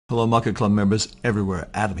Hello Market Club members everywhere.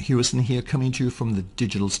 Adam Hewison here, coming to you from the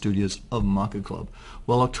digital studios of Market Club.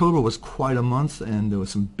 Well, October was quite a month and there were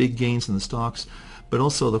some big gains in the stocks, but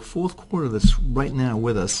also the fourth quarter that's right now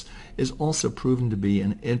with us is also proven to be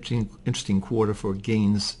an interesting quarter for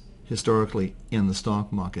gains historically in the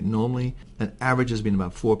stock market. Normally, an average has been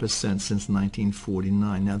about 4% since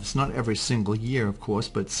 1949. Now, it's not every single year, of course,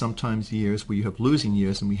 but sometimes years where you have losing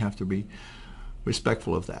years, and we have to be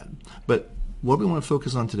respectful of that. But what we want to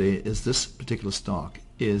focus on today is this particular stock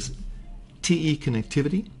is TE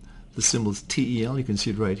Connectivity. The symbol is TEL. You can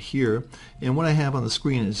see it right here. And what I have on the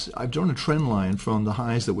screen is I've drawn a trend line from the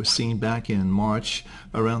highs that were seen back in March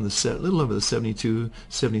around the little over the 72,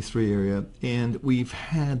 73 area. And we've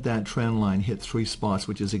had that trend line hit 3 spots,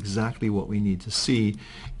 which is exactly what we need to see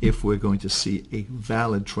if we're going to see a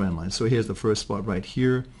valid trend line. So here's the first spot right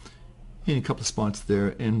here, and a couple of spots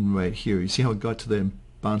there, and right here. You see how it got to the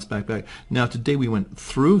bounce back. Now today we went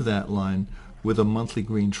through that line with a monthly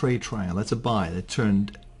green trade triangle. That's a buy. That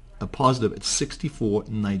turned a positive at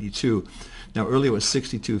 64.92. Now earlier it was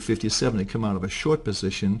 62.57. It came out of a short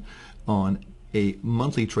position on a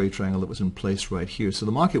monthly trade triangle that was in place right here. So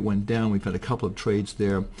the market went down. We've had a couple of trades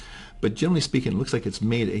there, but generally speaking, it looks like it's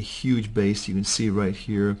made a huge base. You can see right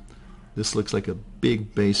here, this looks like a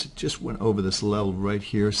big base. It just went over this level right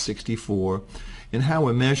here, 64. And how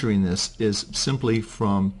we're measuring this is simply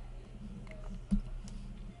from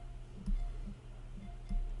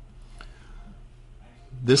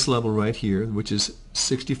this level right here, which is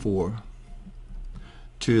 64,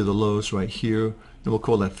 to the lows right here, and we'll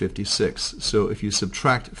call that 56. So if you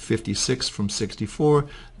subtract 56 from 64,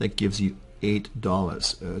 that gives you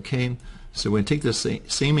 $8. Okay, so we're going to take the same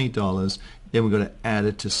 $8, and we're going to add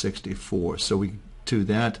it to 64. So we do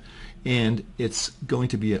that, and it's going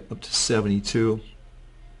to be up to 72,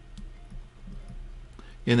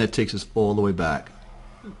 and that takes us all the way back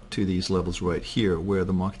to these levels right here where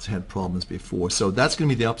the markets had problems before. So that's going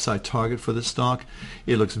to be the upside target for this stock.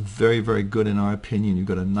 It looks very, very good in our opinion. You've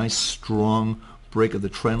got a nice strong break of the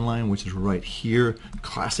trend line, which is right here,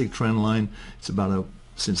 classic trend line. It's about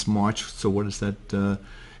since March, so what is that,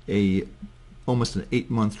 almost an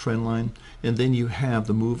 8-month trend line. And then you have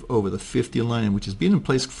the move over the 50 line, which has been in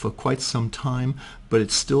place for quite some time, but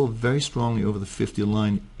it's still very strongly over the 50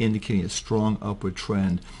 line, indicating a strong upward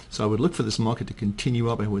trend. So I would look for this market to continue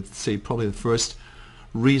up. I would say probably the first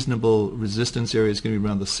reasonable resistance area is going to be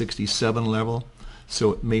around the 67 level.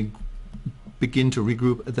 So it may begin to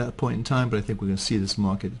regroup at that point in time, but I think we're going to see this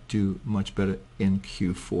market do much better in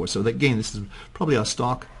Q4. So that, again, this is probably our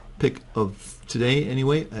stock pick of today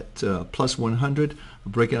anyway, at plus 100, a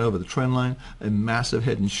breakout over the trend line, a massive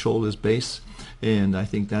head and shoulders base, and I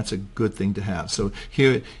think that's a good thing to have. So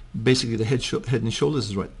here basically the head and shoulders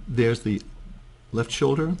is right. There's the left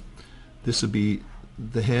shoulder, this would be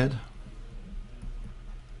the head,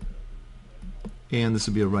 and this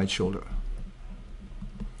would be a right shoulder.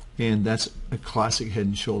 And that's a classic head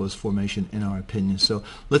and shoulders formation in our opinion. So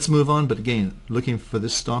let's move on, but again, looking for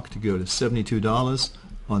this stock to go to $72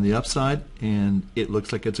 on the upside, and it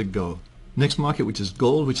looks like it's a go. Next market, which is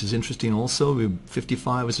gold, which is interesting also.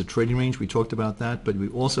 55 is a trading range. We talked about that, but we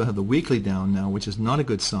also have the weekly down now, which is not a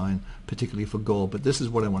good sign, particularly for gold. But this is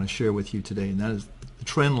what I want to share with you today, and that is the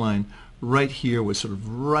trend line right here. We're sort of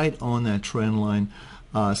right on that trend line.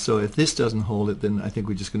 So if this doesn't hold it, then I think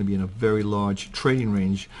we're just going to be in a very large trading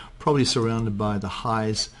range, probably surrounded by the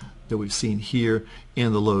highs that we've seen here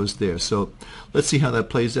and the lows there. So let's see how that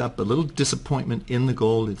plays out. But a little disappointment in the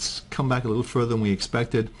gold. It's come back a little further than we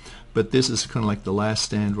expected, but this is kind of like the last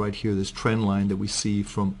stand right here, this trend line that we see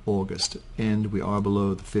from August, and we are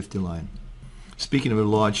below the 50 line. Speaking of a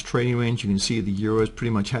large trading range, you can see the euro has pretty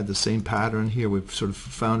much had the same pattern here. We've sort of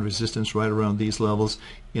found resistance right around these levels,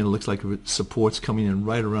 and it looks like support's coming in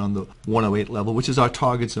right around the 108 level, which is our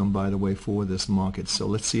target zone, by the way, for this market. So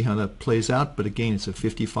let's see how that plays out. But again, it's a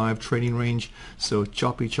 55 trading range, so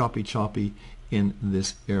choppy, choppy, choppy in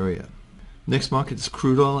this area. Next market is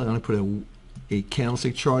crude oil. I'm going to put a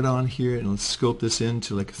candlestick chart on here, and let's scope this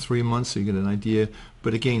into like 3 months so you get an idea.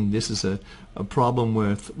 But again, this is a problem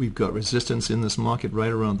where we've got resistance in this market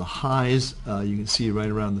right around the highs. You can see right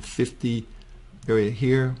around the 50 area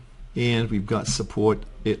here, and we've got support.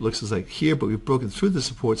 It looks like here, but we've broken through the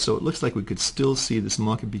support, so it looks like we could still see this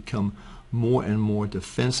market become more and more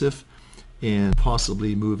defensive and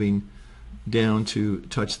possibly moving down to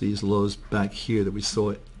touch these lows back here that we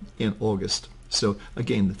saw in August. So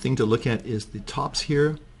again, the thing to look at is the tops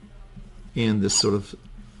here and this sort of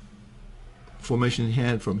formation you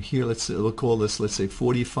had from here. We'll call this, let's say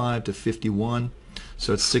 45 to 51.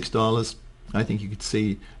 So it's $6. I think you could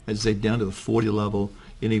see, as I say, down to the 40 level,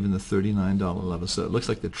 and even the $39 level. So it looks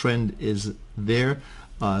like the trend is there.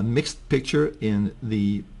 Mixed picture in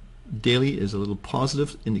the daily is a little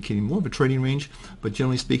positive, indicating more of a trading range, but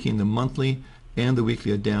generally speaking, the monthly and the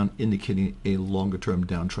weekly are down, indicating a longer-term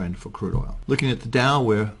downtrend for crude oil. Looking at the Dow,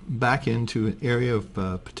 we're back into an area of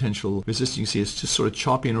potential resistance. You can see it's just sort of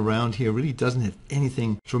chopping around here. Really doesn't have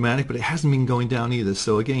anything dramatic, but it hasn't been going down either.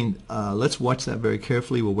 So again, let's watch that very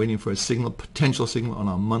carefully. We're waiting for a signal, potential signal on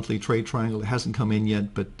our monthly trade triangle. It hasn't come in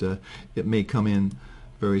yet, but it may come in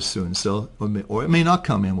very soon. So, or it may not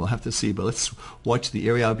come in. We'll have to see. But let's watch the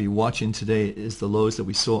area I'll be watching today is the lows that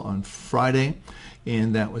we saw on Friday,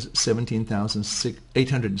 and that was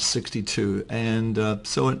 17,862. And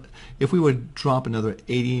so if we would drop another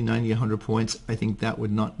 80, 90, 100 points, I think that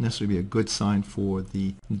would not necessarily be a good sign for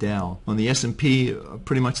the Dow. On the S&P,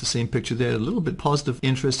 pretty much the same picture there. A little bit positive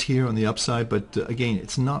interest here on the upside, but again,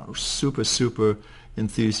 it's not super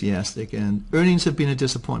enthusiastic, and earnings have been a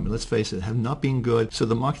disappointment. Let's face it, have not been good. So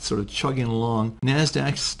the market's sort of chugging along.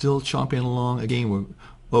 NASDAQ still chopping along. Again, we're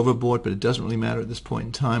overbought, but it doesn't really matter at this point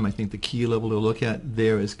in time. I think the key level to look at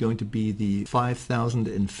there is going to be the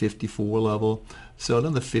 5,054 level. So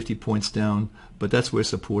another 50 points down, but that's where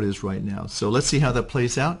support is right now. So let's see how that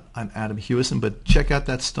plays out. I'm Adam Hewison, but check out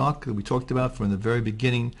that stock that we talked about from the very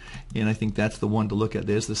beginning, and I think that's the one to look at.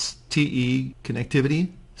 There's this TE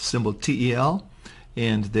Connectivity, symbol TEL,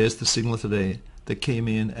 and there's the signal today that came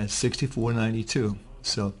in at 64.92.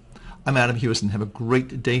 So I'm Adam Hewison. Have a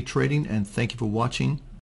great day trading, and thank you for watching.